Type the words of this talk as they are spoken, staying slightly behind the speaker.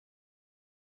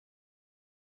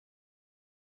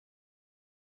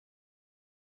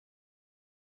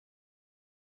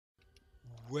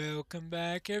Welcome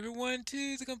back everyone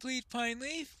to the Complete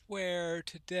Pineleaf, where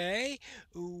today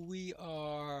we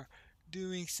are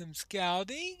doing some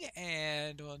scouting,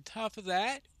 and on top of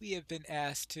that we have been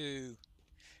asked to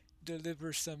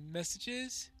deliver some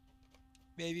messages,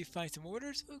 maybe find some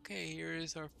orders. Okay, here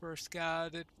is our first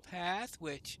scouted path,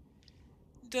 which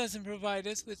doesn't provide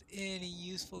us with any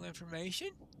useful information,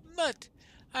 but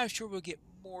I'm sure we'll get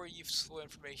more useful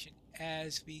information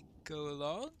as we go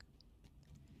along.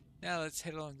 Now let's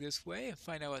head along this way and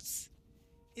find out what's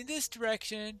in this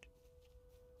direction.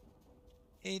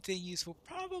 Anything useful?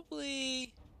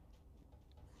 Probably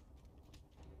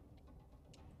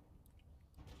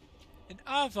an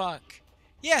Avok.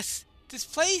 Yes, this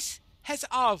place has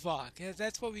Avok.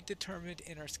 That's what we determined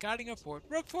in our scouting report.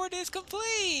 Report is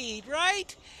complete,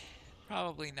 right?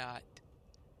 Probably not.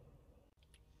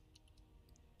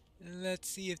 Let's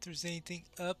see if there's anything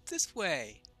up this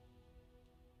way.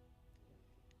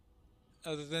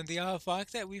 Other than the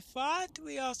Avok that we fought,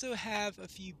 we also have a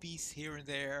few beasts here and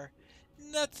there.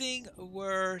 Nothing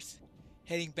worth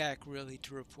heading back really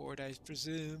to report, I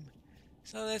presume.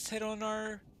 So let's head on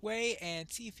our way and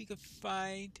see if we can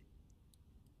find...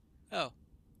 Oh.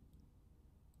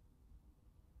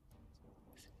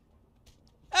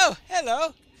 Oh,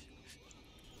 hello!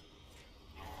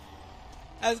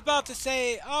 I was about to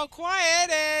say, oh,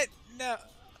 quiet, and... No.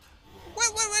 What,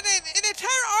 an entire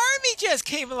army just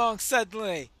came along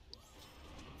suddenly!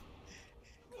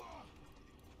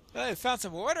 Well, I found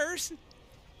some orders.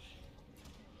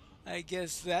 I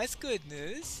guess that's good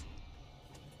news.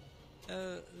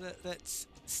 Let's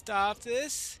stop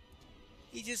this.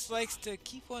 He just likes to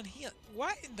keep on healing.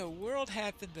 What in the world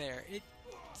happened there? It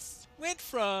went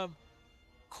from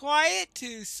quiet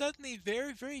to suddenly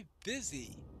very, very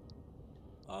busy.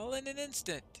 All in an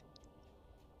instant.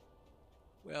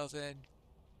 Well then,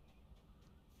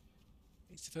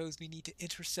 I suppose we need to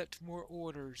intercept more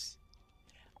orders.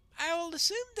 I will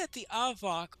assume that the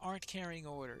Avok aren't carrying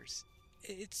orders.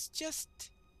 It's just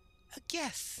a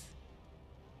guess.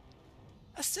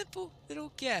 A simple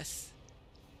little guess.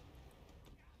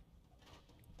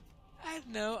 I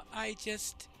don't know, I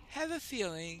just have a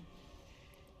feeling.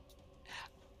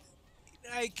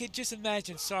 I could just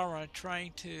imagine Sauron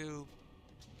trying to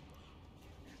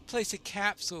place a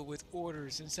capsule with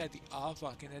orders inside the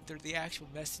Avok, and that they're the actual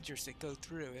messengers that go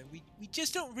through, and we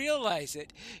just don't realize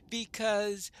it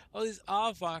because all these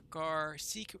Avok are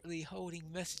secretly holding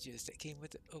messages that came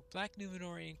with it. Oh, Black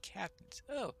Numenorian captains.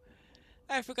 Oh,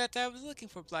 I forgot that I was looking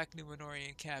for Black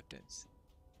Numenorian captains.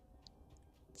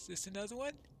 Is this another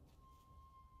one?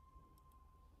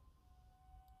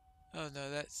 Oh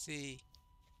no, that's the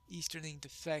Easterling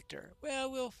defector. Well,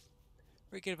 we'll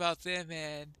forget about them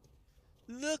and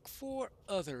look for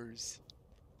others.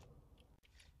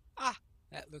 Ah,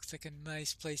 that looks like a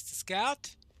nice place to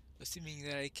scout, assuming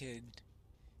that I can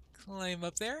climb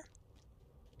up there.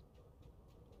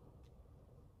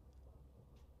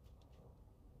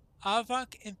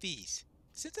 Avok and bees.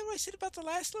 Isn't that what I said about the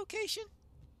last location?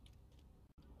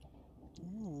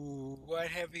 Ooh, what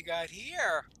have we got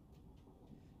here?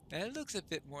 That looks a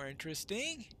bit more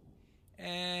interesting.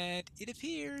 And it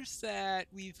appears that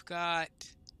we've got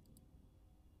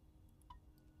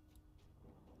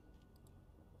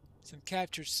some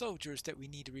captured soldiers that we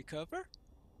need to recover.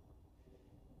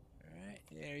 Alright,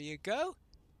 there you go.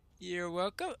 You're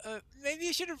welcome. Maybe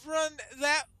you should have run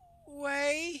that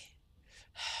way.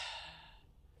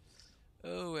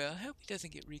 Oh well, I hope he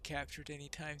doesn't get recaptured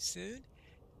anytime soon.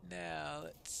 Now,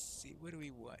 let's see, what do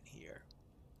we want here?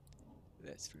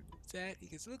 Let's remove that,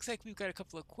 because it looks like we've got a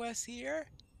couple of quests here.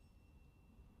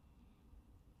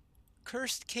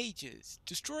 Cursed cages.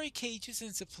 Destroy cages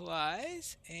and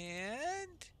supplies,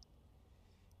 and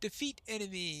defeat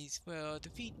enemies. Well,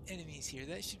 defeat enemies here.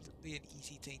 That should be an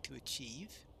easy thing to achieve,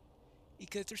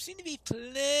 because there seem to be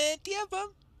plenty of them.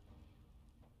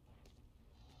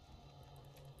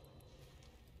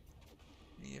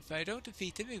 I mean, if I don't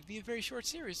defeat them, it would be a very short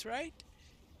series, right?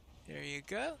 There you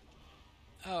go.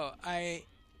 Oh, I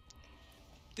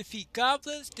defeat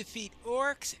goblins, defeat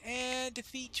orcs, and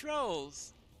defeat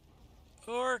trolls.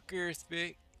 Or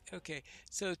Girthvik. Okay,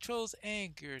 so trolls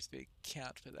and Girthvik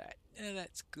count for that.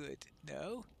 That's good.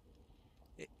 No.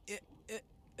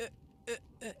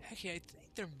 Actually, I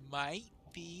think there might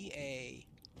be a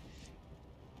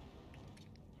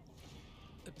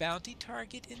bounty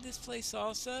target in this place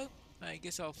also. I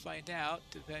guess I'll find out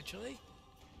eventually.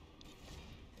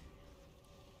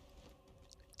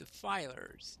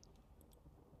 Defilers.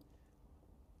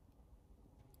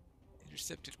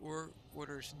 Intercepted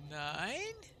orders 9.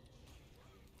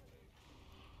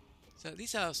 So at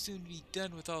least I'll soon be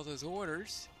done with all those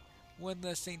orders One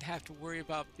less thing to have to worry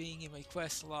about being in my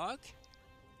quest log.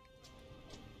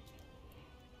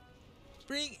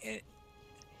 Bring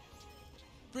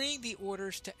the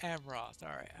orders to Amroth.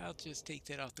 Alright, I'll just take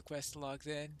that off the quest log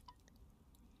then.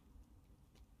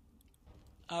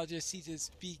 I'll just see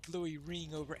this big glowy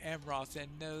ring over Amroth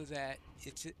and know that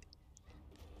it's...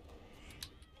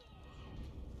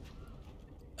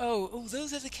 Oh,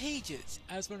 those are the cages.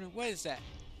 I was wondering, what is that?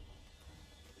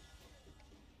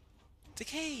 The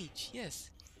cage,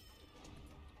 yes.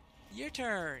 Your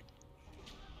turn.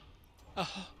 A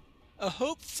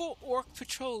hopeful orc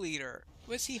patrol leader.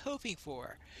 What's he hoping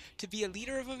for? To be a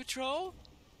leader of a patrol?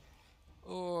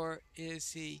 Or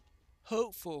is he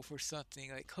hopeful for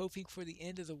something, like hoping for the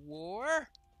end of the war?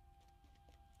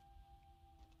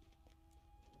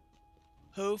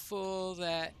 Hopeful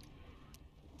that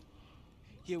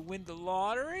he'll win the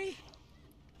lottery?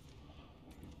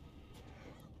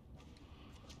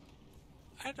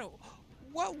 I don't know.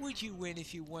 What would you win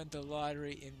if you won the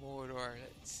lottery in Mordor?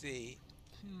 Let's see.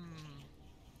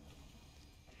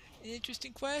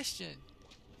 Interesting question.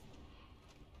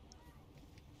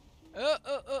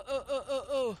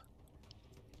 Oh.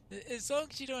 As long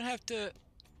as you don't have to...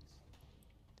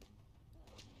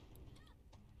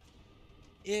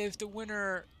 If the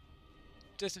winner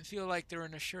doesn't feel like they're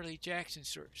in a Shirley Jackson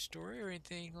sort of story or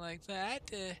anything like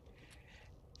that.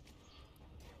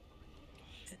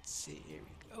 Let's see. Here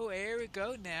we go. Oh, here we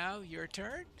go. Now, your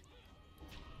turn.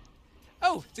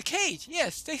 Oh, the cage!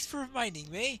 Yes, thanks for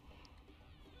reminding me.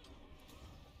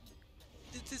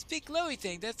 This big glowy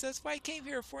thing, that's why I came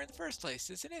here for in the first place,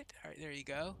 isn't it? Alright, there you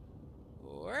go.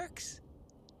 Works.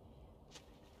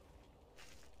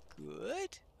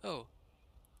 Good. Oh.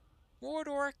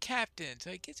 Mordor Captain.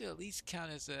 So I guess it'll at least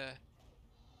count as a...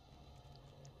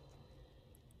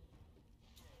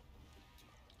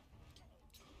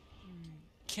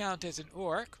 count as an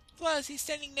orc. Plus, he's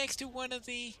standing next to one of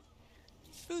the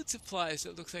food supplies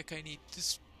that looks like I need to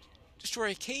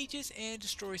destroy cages and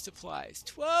destroy supplies.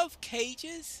 12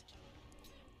 cages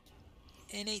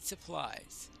and 8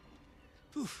 supplies.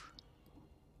 Whew.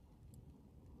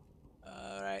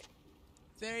 Alright.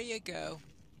 There you go.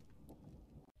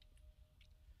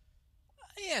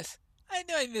 Yes, I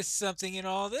know I missed something in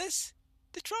all this.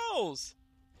 The trolls.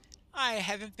 I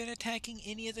haven't been attacking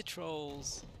any of the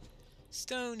trolls.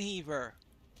 Stoneheaver.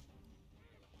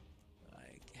 I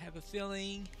have a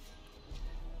feeling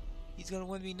he's going to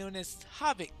want to be known as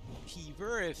Hobbit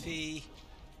Heaver if he...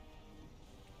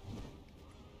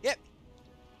 Yep.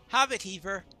 Hobbit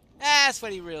Heaver. That's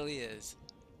what he really is.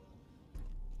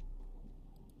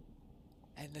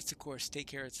 And let's, of course, take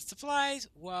care of the supplies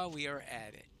while we are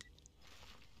at it.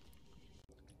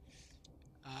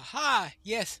 Aha!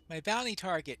 Yes, my bounty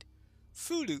target.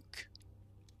 Fuluk.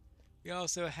 We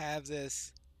also have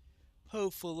this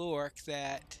hopeful orc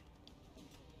that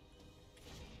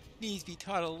needs to be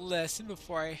taught a lesson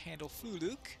before I handle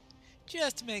Fuluk,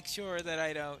 just to make sure that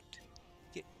I don't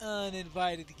get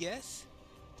uninvited guests.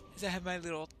 As I have my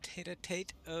little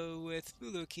tete-a-tete with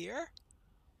Fuluk here.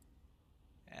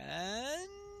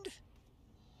 And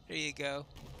there you go.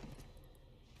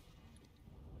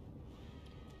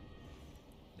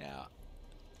 Now,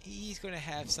 he's going to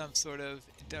have some sort of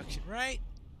induction, right?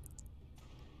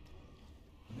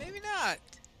 Maybe not.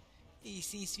 He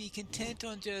seems to be content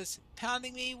on just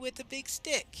pounding me with a big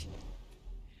stick.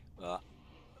 Well,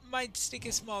 my stick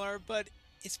is smaller, but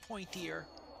it's pointier.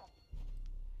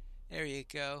 There you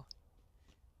go.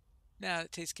 Now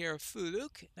that takes care of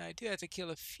Fuluk. Now I do have to kill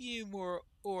a few more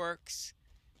orcs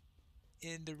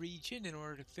in the region in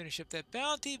order to finish up that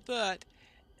bounty, but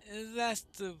that's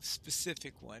the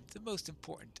specific one, the most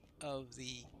important of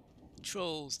the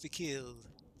trolls to kill.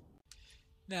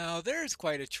 Now there's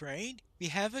quite a train. We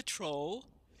have a troll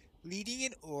leading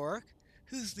an orc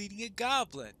who's leading a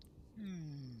goblin.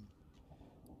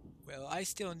 Well, I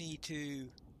still need to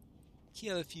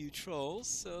kill a few trolls,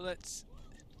 so let's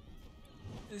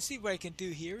see what I can do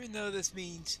here, even though this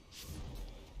means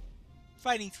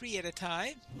fighting 3 at a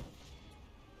time.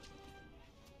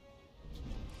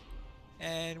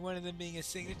 And one of them being a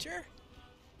signature.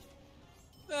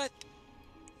 But,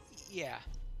 yeah.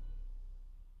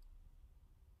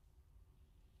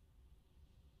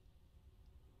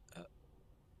 Well,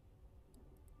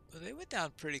 they went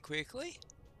down pretty quickly.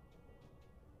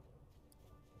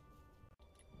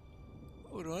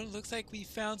 Hold on, looks like we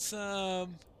found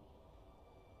some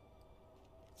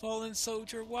fallen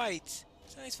soldier whites.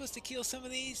 Was I supposed to kill some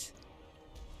of these?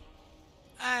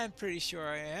 I'm pretty sure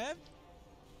I am.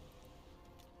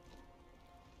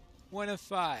 1 of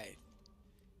 5.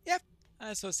 Yep,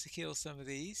 I'm supposed to kill some of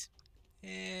these.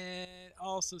 And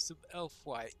also some elf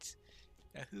whites.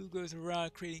 Now, who goes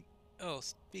around creating... Oh,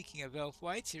 speaking of elf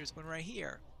whites, here's one right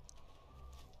here.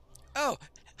 Oh,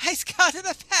 I scouted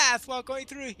a path while going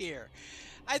through here.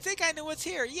 I think I know what's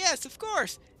here. Yes, of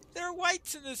course. There are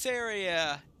whites in this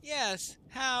area. Yes,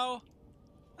 how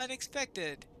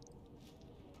unexpected.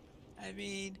 I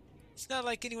mean, it's not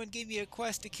like anyone gave me a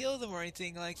quest to kill them or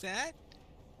anything like that.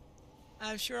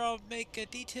 I'm sure I'll make a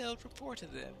detailed report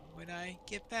of them when I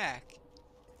get back.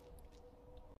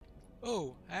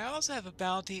 Oh, I also have a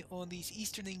bounty on these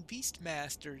Easterling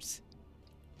Beastmasters.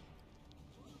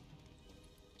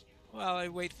 While I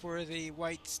wait for the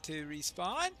whites to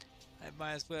respawn, I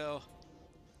might as well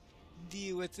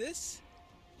deal with this.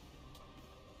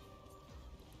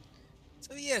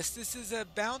 So yes, this is a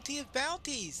bounty of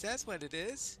bounties. That's what it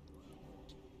is.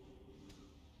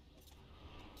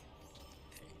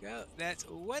 There you go. That's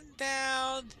one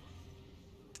down.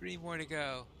 3 more to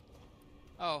go.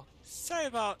 Oh, sorry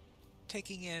about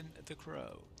taking in the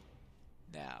crow.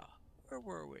 Now, where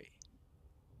were we?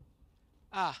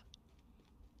 Ah,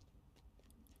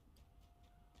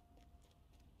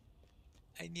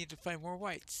 I need to find more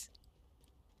whites.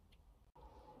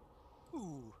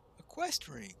 Ooh, a quest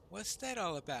ring. What's that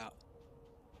all about?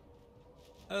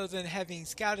 Other than having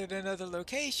scouted another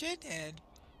location and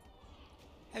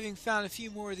having found a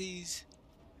few more of these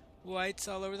whites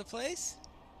all over the place.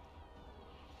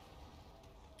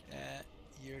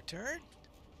 Your turn.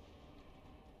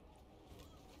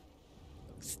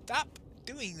 Stop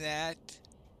doing that.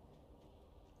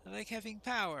 I like having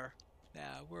power.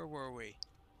 Now, where were we?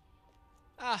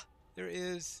 Ah, there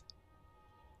is...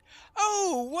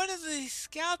 Oh, one of the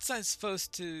scouts I'm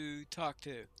supposed to talk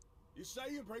to. You say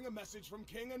you bring a message from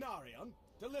King Anarion?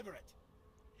 Deliver it.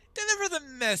 Deliver the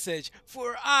message,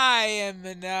 for I am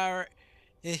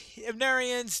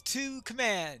Anarion's to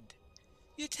command.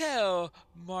 You tell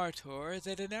Martor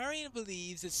that Anarion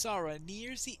believes that Sauron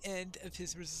nears the end of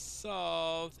his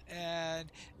resolve and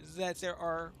that there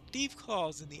are deep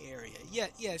claws in the area.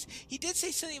 Yes, he did say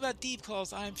something about deep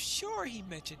claws. I'm sure he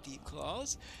mentioned deep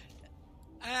claws.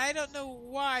 I don't know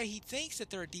why he thinks that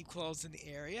there are deep claws in the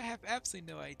area. I have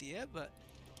absolutely no idea, but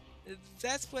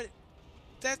that's what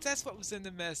was in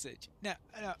the message. Now,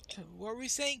 what were we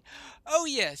saying? Oh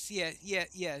yes.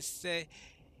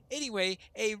 Anyway,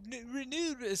 a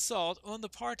renewed assault on the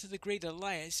part of the Great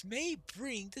Alliance may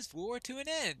bring this war to an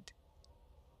end.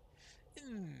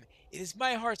 It is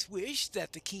my heart's wish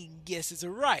that the king guesses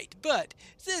aright, but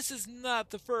this is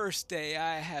not the first day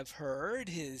I have heard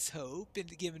his hope in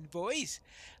the given voice.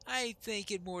 I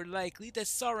think it more likely that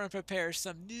Sauron prepares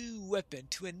some new weapon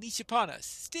to unleash upon us.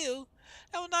 Still,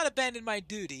 I will not abandon my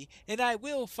duty, and I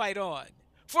will fight on.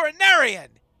 For Anarion!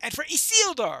 And for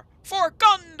Isildur! For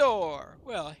Gondor!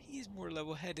 Well, he's more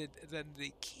level-headed than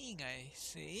the king, I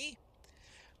see.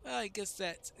 Well, I guess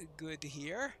that's good to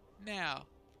hear. Now,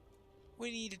 what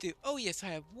do you need to do? Oh yes, I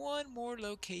have one more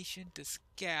location to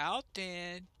scout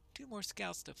and 2 more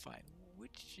scouts to find.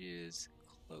 Which is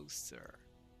closer?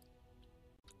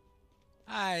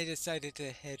 I decided to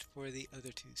head for the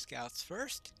other 2 scouts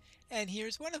first, and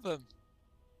here's one of them.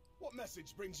 What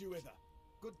message brings you hither?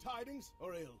 Good tidings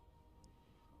or ill?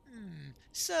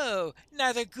 So,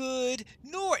 neither good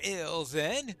nor ill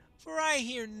then, for I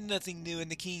hear nothing new in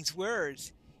the king's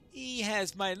words. He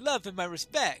has my love and my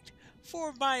respect,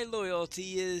 for my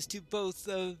loyalty is to both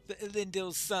of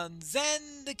Elendil's sons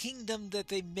and the kingdom that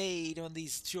they made on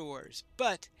these shores.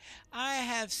 But I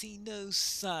have seen no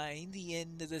sign the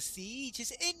end of the siege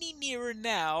is any nearer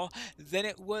now than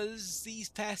it was these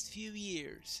past few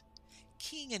years.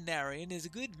 King Anarion is a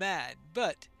good man,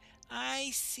 but I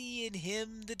see in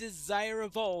him the desire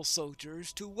of all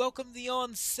soldiers to welcome the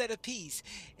onset of peace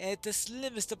at the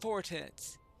slimmest of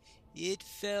portents. It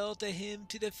fell to him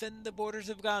to defend the borders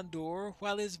of Gondor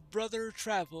while his brother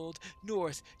traveled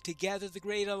north to gather the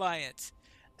Great Alliance.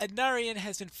 Anarion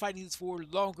has been fighting this war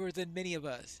longer than many of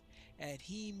us, and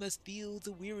he must feel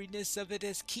the weariness of it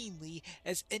as keenly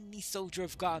as any soldier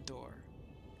of Gondor.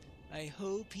 I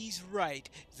hope he's right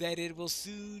that it will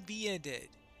soon be ended,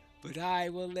 but I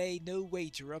will lay no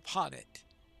wager upon it.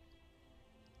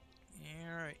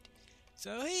 Alright,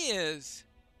 so he is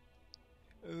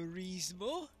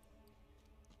reasonable.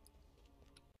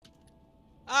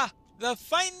 Ah, the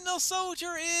final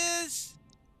soldier is...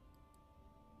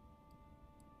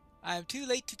 I am too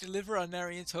late to deliver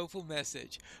Anarion's hopeful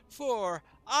message, for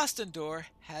Ostendor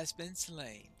has been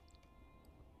slain.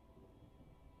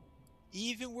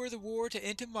 Even were the war to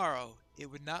end tomorrow, it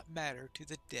would not matter to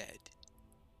the dead.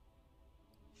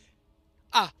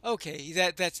 Ah, okay,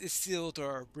 that's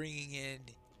Isildur bringing in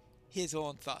his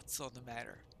own thoughts on the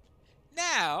matter.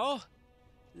 Now,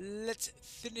 let's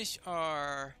finish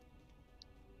our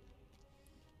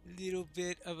little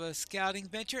bit of a scouting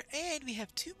venture, and we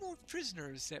have two more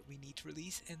prisoners that we need to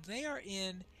release, and they are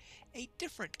in a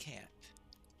different camp.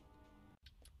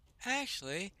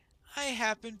 Actually, I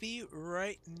happen to be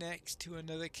right next to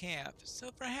another camp, so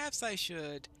perhaps I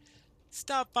should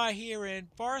stop by here in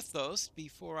Barthos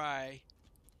before I...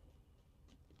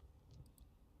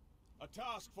 A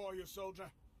task for you, soldier.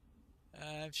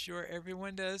 I'm sure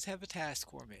everyone does have a task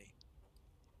for me.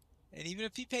 And even a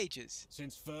few pages.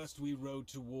 Since first we rode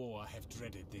to war, I have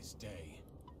dreaded this day.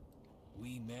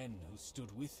 We men who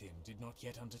stood with him did not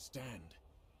yet understand,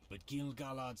 but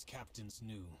Gil-galad's captains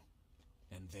knew,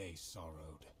 and they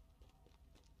sorrowed.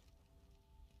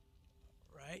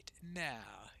 Right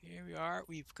now, here we are.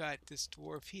 We've got this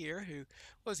dwarf here who...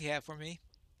 What does he have for me?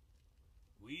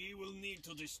 We will need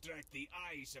to distract the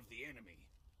eyes of the enemy.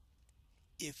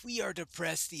 If we are to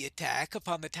press the attack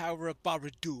upon the Tower of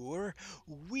Barad-dûr,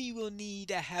 we will need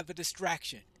to have a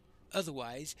distraction.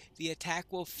 Otherwise, the attack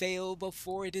will fail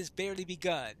before it has barely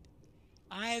begun.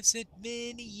 I have spent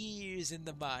many years in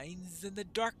the mines, and the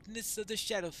darkness of the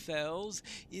Shadowfells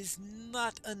is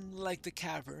not unlike the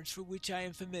caverns for which I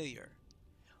am familiar.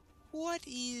 What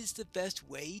is the best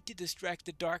way to distract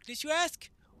the darkness, you ask?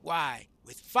 Why,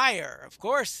 with fire, of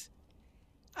course.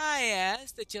 I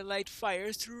ask that you light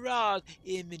fires throughout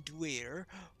Imendwir,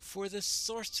 for the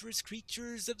sorcerous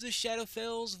creatures of the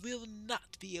Shadowfells will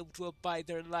not be able to abide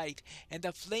their light, and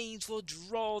the flames will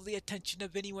draw the attention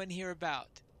of anyone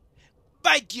hereabout.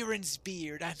 By Durin's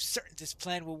beard, I'm certain this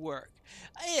plan will work.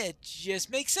 It just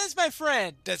makes sense, my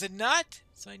friend, does it not?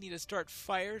 So I need to start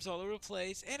fires all over the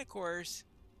place, and of course,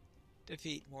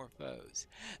 defeat more foes.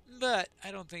 But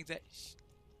I don't think that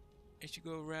I should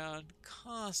go around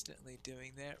constantly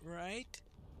doing that, right?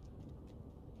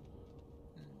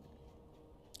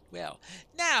 Well,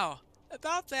 now,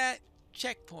 about that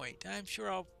checkpoint, I'm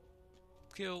sure I'll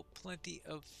kill plenty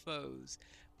of foes.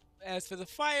 As for the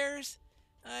fires,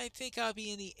 I think I'll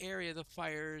be in the area of the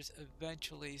fires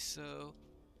eventually, so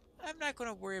I'm not going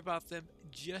to worry about them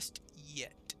just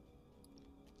yet.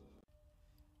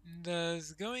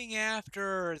 Does going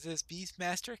after this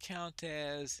Beastmaster count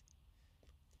as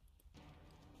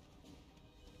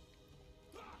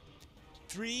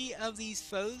 3 of these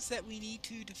foes that we need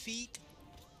to defeat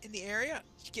in the area?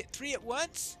 Get 3 at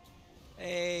once?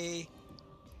 A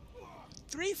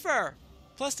 3-fer,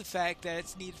 plus the fact that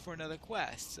it's needed for another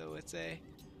quest, so it's a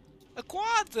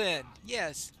quad then.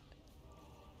 Yes,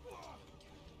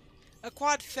 a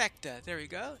quadfecta. There we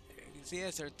go. There you can see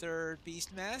that's our 3rd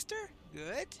Beastmaster.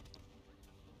 Good.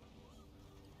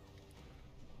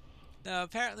 Now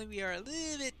apparently we are a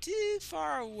little bit too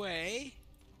far away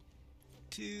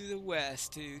to the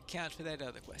west to count for that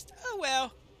other quest. Oh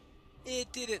well,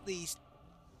 it did at least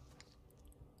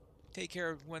take care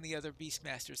of one of the other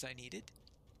Beastmasters I needed.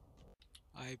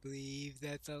 I believe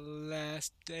that the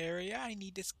last area I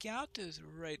need to scout is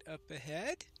right up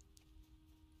ahead.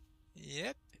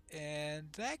 Yep,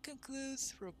 and that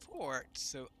concludes the report.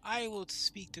 So I will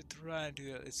speak to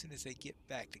Thranduil as soon as I get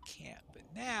back to camp. But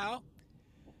now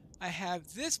I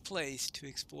have this place to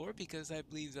explore because I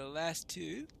believe the last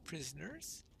 2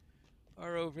 prisoners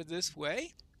are over this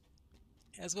way,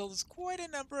 as well as quite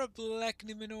a number of Black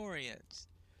Numenorians.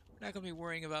 We're not going to be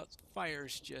worrying about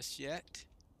fires just yet.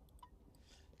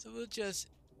 So we'll just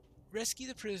rescue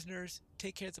the prisoners,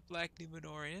 take care of the Black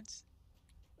Numenorians.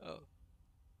 Oh.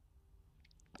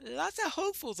 Lots of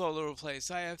hopefuls all over the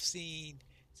place. I have seen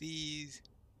these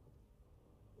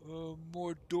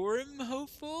Mordorim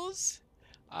hopefuls.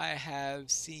 I have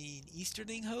seen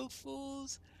Easterling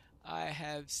hopefuls. I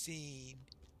have seen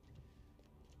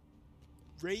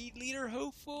raid leader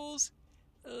hopefuls.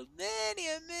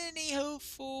 Many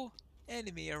hopeful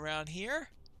enemy around here.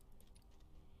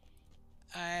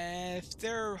 If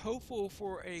they're hopeful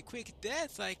for a quick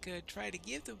death, I could try to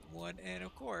give them one. And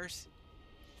of course,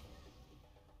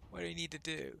 what do you need to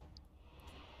do?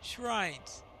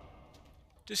 Shrines.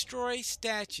 Destroy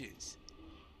statues.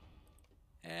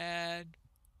 And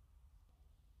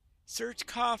search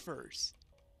coffers.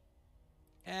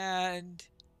 And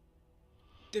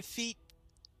defeat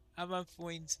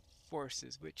Amanfuin's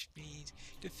forces, which means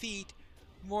defeat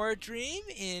Mordream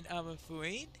in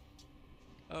Amanfuin.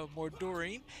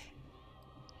 Mordorim.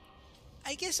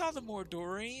 I guess all the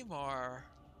Mordorim are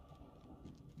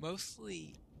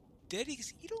mostly dead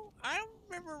because I don't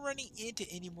remember running into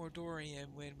any Mordorian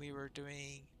when we were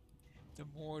doing the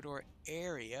Mordor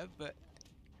area, but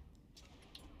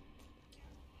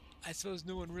I suppose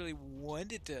no one really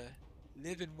wanted to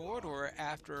live in Mordor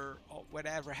after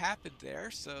whatever happened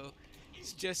there, so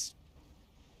it's just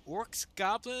orcs,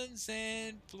 goblins,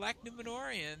 and Black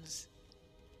Numenorians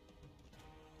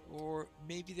Or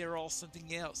maybe they're all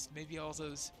something else. Maybe all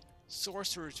those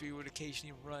sorcerers we would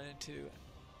occasionally run into.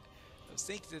 I was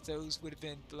thinking that those would have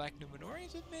been Black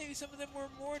Numenorians, but maybe some of them were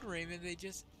Mortarim and they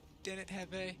just didn't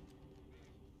have a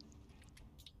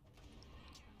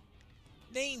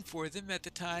name for them at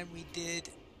the time we did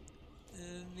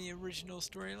the original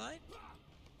storyline.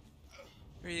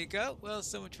 There you go. Well,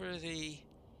 so much for the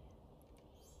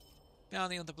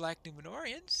bounty on the Black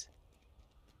Numenorians.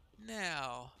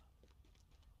 Now,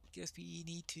 guess we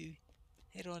need to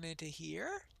head on into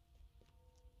here.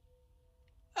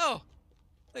 Oh,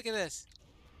 look at this.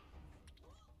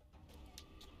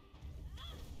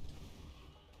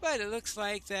 But it looks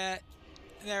like that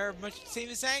they're much the same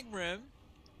as Angrim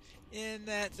in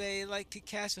that they like to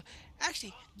cast.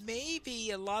 Actually, maybe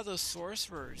a lot of those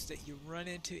sorcerers that you run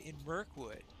into in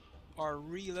Mirkwood are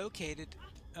relocated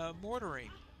Mortarim.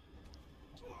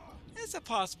 That's a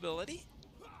possibility.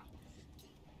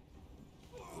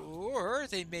 Or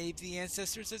they may be the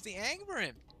ancestors of the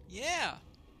Angrim. Yeah.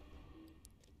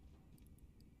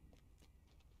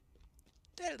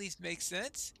 That at least makes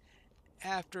sense.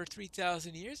 After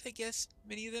 3,000 years, I guess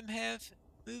many of them have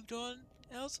moved on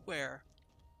elsewhere.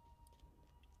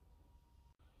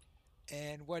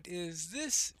 And what is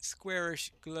this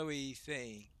squarish glowy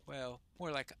thing? Well, more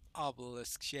like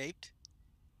obelisk shaped.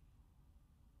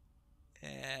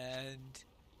 And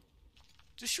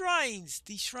the shrines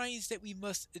that we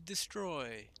must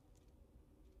destroy.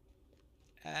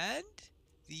 And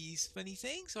these funny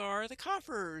things are the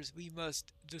coffers we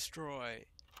must destroy.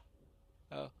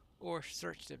 Or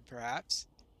search them, perhaps.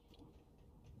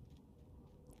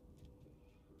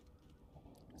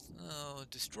 So,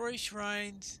 destroy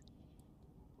shrines.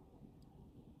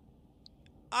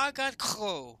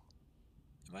 Agatro.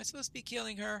 Am I supposed to be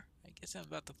killing her? I guess I'm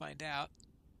about to find out.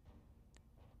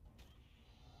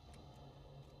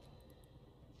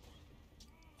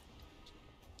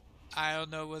 I don't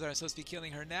know whether I'm supposed to be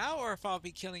killing her now or if I'll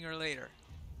be killing her later.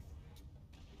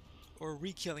 Or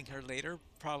re-killing her later,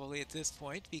 probably at this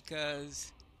point,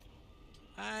 because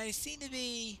I seem to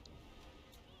be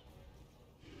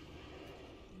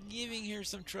giving her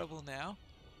some trouble now.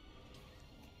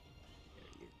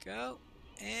 There you go.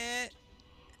 And,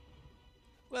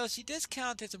 well, she does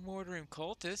count as a Mortarim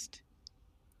cultist.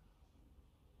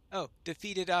 Oh,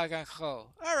 defeated Agancho.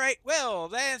 Alright, well,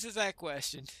 that answers that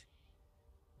question.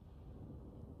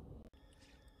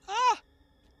 Ah!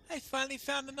 I finally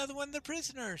found another one of the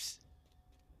prisoners.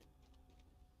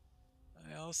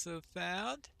 I also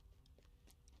found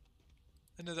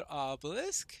another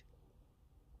obelisk.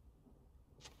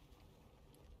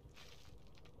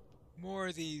 More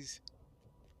of these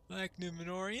Black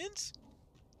Numenorians.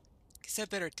 Guess I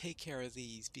better take care of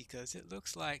these because it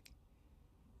looks like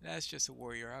that's just a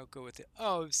warrior. I'll go with it.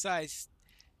 Oh, besides,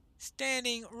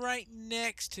 standing right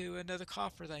next to another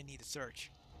coffer that I need to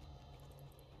search.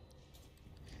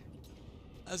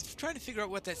 I was trying to figure out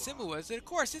what that symbol was, and of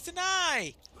course, it's an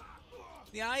eye!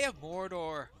 The Eye of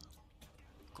Mordor.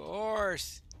 Of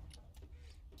course.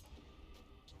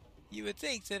 You would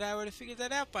think that I would have figured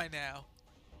that out by now.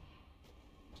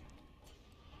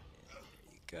 There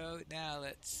you go. Now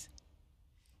let's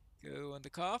go on the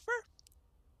coffer.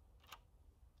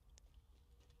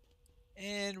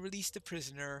 And release the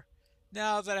prisoner.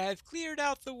 Now that I have cleared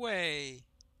out the way.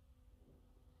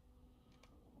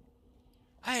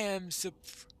 I am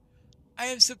surprised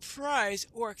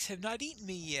orcs have not eaten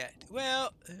me yet.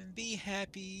 Well, be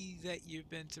happy that you've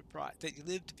been surprised, that you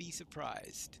live to be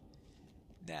surprised.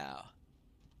 Now,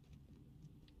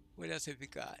 what else have we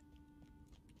got?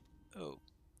 Oh,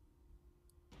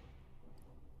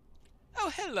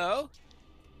 hello.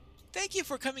 Thank you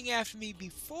for coming after me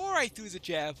before I threw the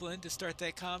javelin to start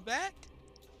that combat.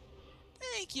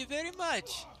 Thank you very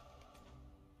much.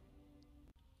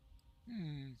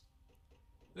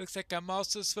 Looks like I'm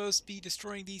also supposed to be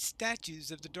destroying these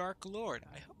statues of the Dark Lord.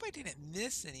 I hope I didn't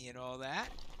miss any and all that.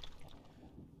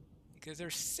 Because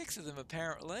there's 6 of them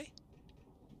apparently.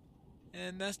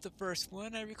 And that's the first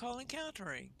one I recall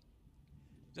encountering.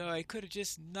 Though I could have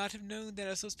just not have known that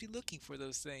I was supposed to be looking for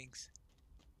those things.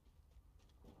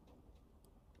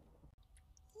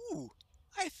 Ooh,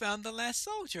 I found the last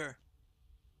soldier.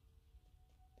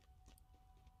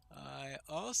 I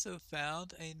also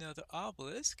found another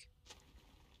obelisk.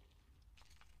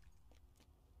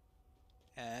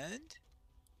 And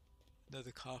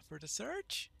another coffer to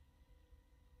search.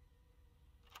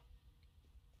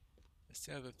 I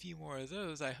still have a few more of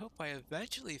those. I hope I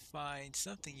eventually find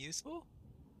something useful.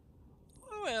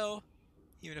 Oh well,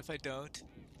 even if I don't.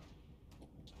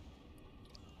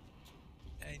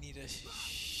 I need to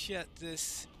shut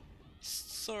this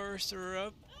sorcerer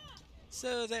up.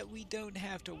 so that we don't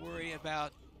have to worry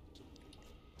about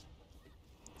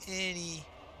any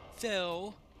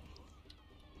fell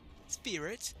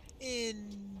spirits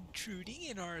intruding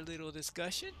in our little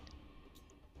discussion.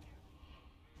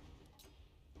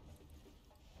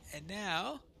 And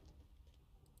now,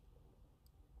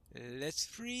 let's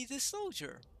free the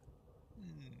soldier.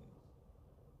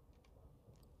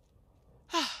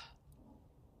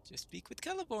 Just speak with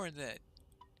Celeborn then.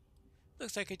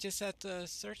 Looks like I just have to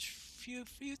search few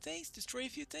things, destroy a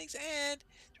few things, and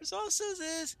there's also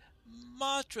this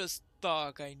Matras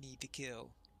dog I need to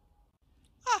kill.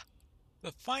 Ah!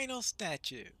 The final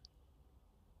statue.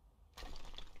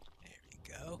 There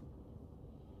we go.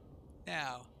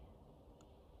 Now,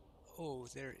 oh,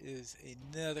 there is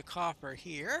another coffer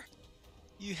here.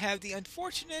 You have the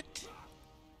unfortunate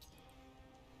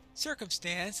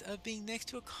circumstance of being next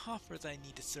to a coffer that I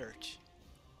need to search.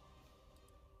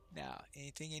 Now,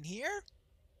 anything in here?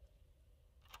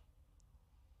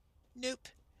 Nope.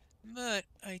 But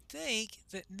I think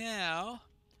that now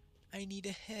I need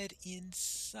to head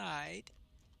inside,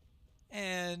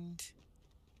 and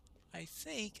I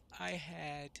think I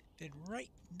had been right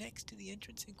next to the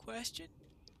entrance in question.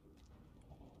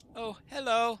 Oh,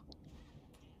 hello.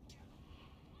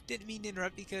 Didn't mean to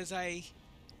interrupt because I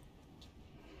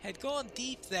had gone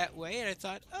deep that way and I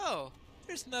thought, oh,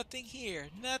 there's nothing here,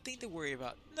 nothing to worry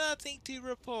about, nothing to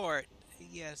report.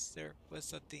 Yes, there was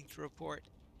something to report.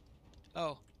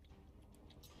 Oh.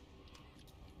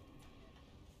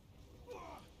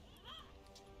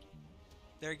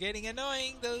 They're getting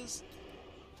annoying, those.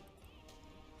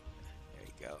 There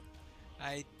you go.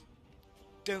 I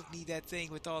don't need that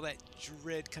thing with all that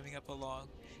dread coming up along.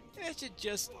 I should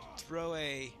just throw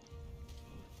a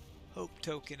hope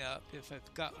token up if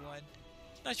I've got one.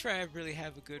 Not sure I really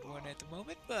have a good one at the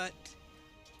moment, but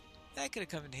that could have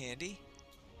come in handy.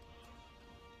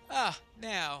 Ah,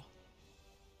 now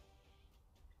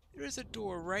there is a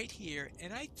door right here,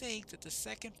 and I think that the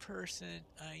second person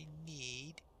I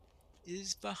need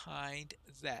is behind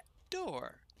that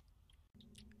door.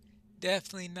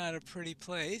 Definitely not a pretty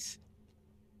place.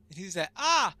 And who's that?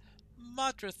 Ah!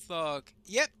 Matrathog.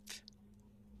 Yep.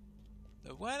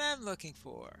 The one I'm looking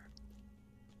for.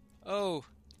 Oh.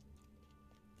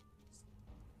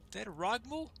 Is that a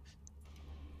Rogmul?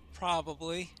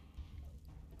 Probably.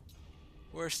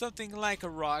 Or something like a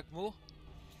Rogmul.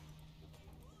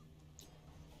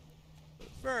 But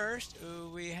first,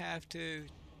 we have to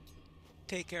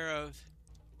take care of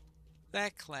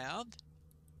that clown.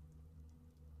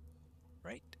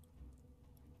 Right?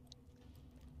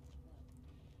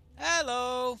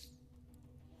 Hello!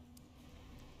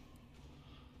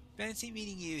 Fancy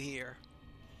meeting you here.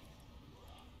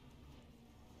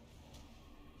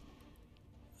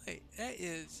 Wait, that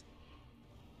is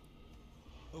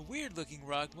a weird looking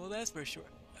Rogmul, that's for sure.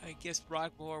 I guess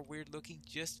Rogmul are weird looking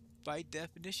just by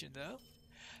definition, though.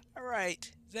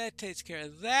 Alright, that takes care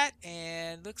of that,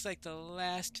 and looks like the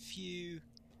last few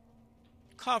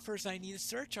coffers I need to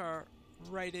search are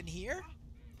right in here.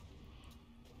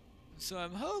 So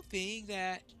I'm hoping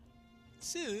that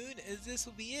soon as this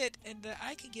will be it and that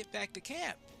I can get back to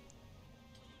camp.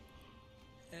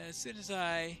 As soon as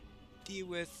I deal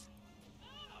with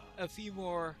a few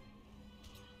more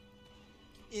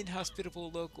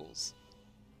inhospitable locals.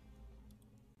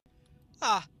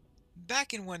 Ah,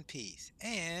 back in one piece,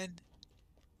 and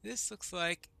this looks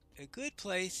like a good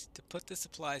place to put the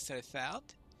supplies that I found.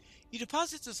 You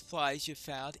deposit the supplies you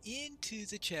found into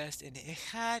the chest in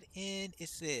Echad en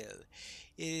Ithil.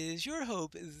 It is your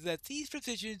hope that these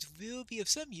provisions will be of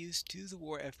some use to the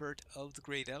war effort of the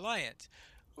Great Alliance,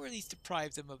 or at least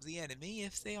deprive them of the enemy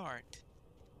if they aren't.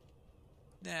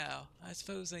 Now, I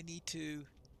suppose I need to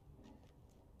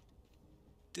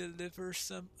deliver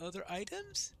some other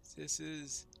items. This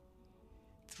is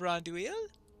Thranduil.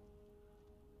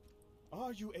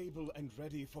 Are you able and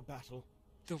ready for battle?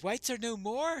 The whites are no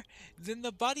more, then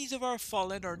the bodies of our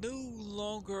fallen are no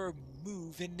longer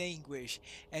move in anguish,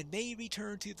 and may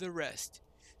return to the rest.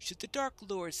 Should the Dark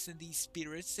Lord send these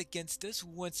spirits against us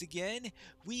once again,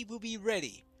 we will be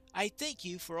ready. I thank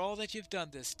you for all that you've done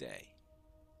this day.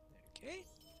 Okay,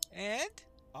 and?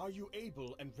 Are you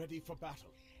able and ready for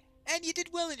battle? And you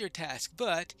did well in your task,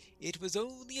 but it was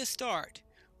only a start.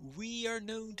 We are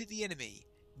known to the enemy.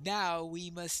 Now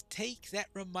we must take that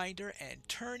reminder and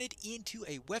turn it into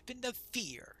a weapon of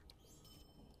fear.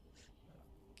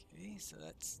 Okay, so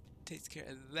that takes care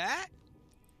of that.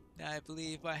 Now I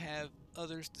believe I have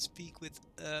others to speak with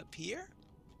up here.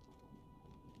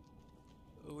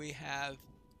 We have...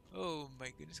 oh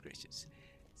my goodness gracious.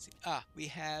 Let's see. Ah, we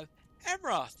have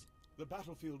Amroth. The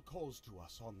battlefield calls to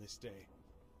us on this day.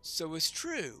 So it's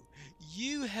true.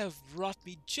 You have brought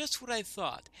me just what I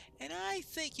thought, and I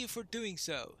thank you for doing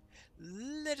so.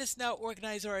 Let us now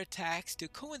organize our attacks to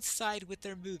coincide with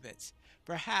their movements.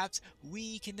 Perhaps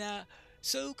we can now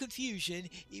sow confusion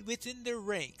within their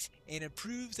ranks and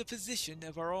improve the position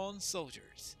of our own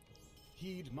soldiers.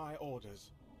 Heed my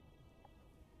orders.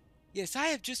 Yes, I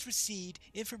have just received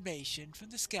information from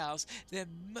the scouts that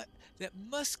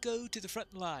must go to the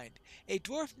front line. A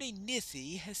dwarf named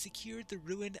Nithhi has secured the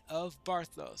ruin of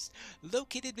Barthos,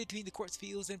 located between the quartz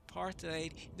fields and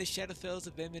Partheid in the Shadowfells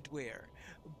of Emidware.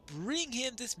 Bring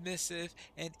him this missive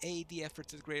and aid the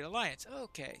efforts of the Great Alliance.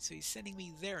 Okay, so he's sending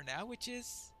me there now, which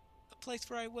is a place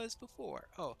where I was before.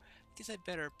 Oh, I guess I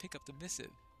better pick up the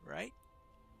missive, right?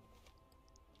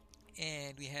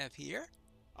 And we have here.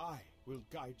 I will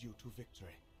guide you to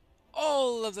victory.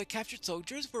 All of the captured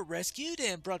soldiers were rescued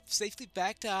and brought safely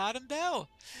back to TitanBar.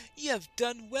 You have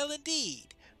done well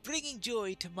indeed, bringing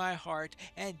joy to my heart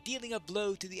and dealing a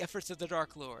blow to the efforts of the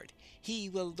Dark Lord. He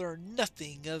will learn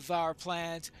nothing of our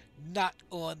plans, not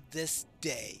on this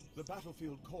day. The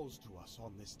battlefield calls to us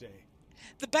on this day.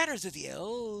 The banners of the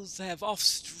elves have oft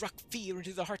struck fear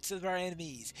into the hearts of our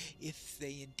enemies, if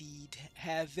they indeed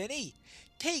have any.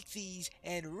 Take these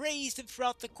and raise them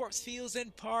throughout the corpse fields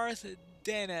and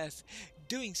Parth-Daneth.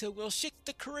 Doing so will shake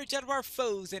the courage out of our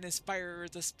foes and inspire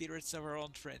the spirits of our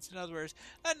own friends. In other words,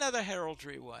 another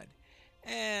heraldry one.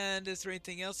 And is there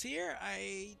anything else here?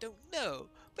 I don't know.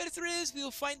 But if there is,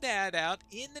 we'll find that out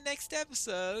in the next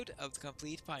episode of The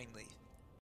Complete Pineleaf.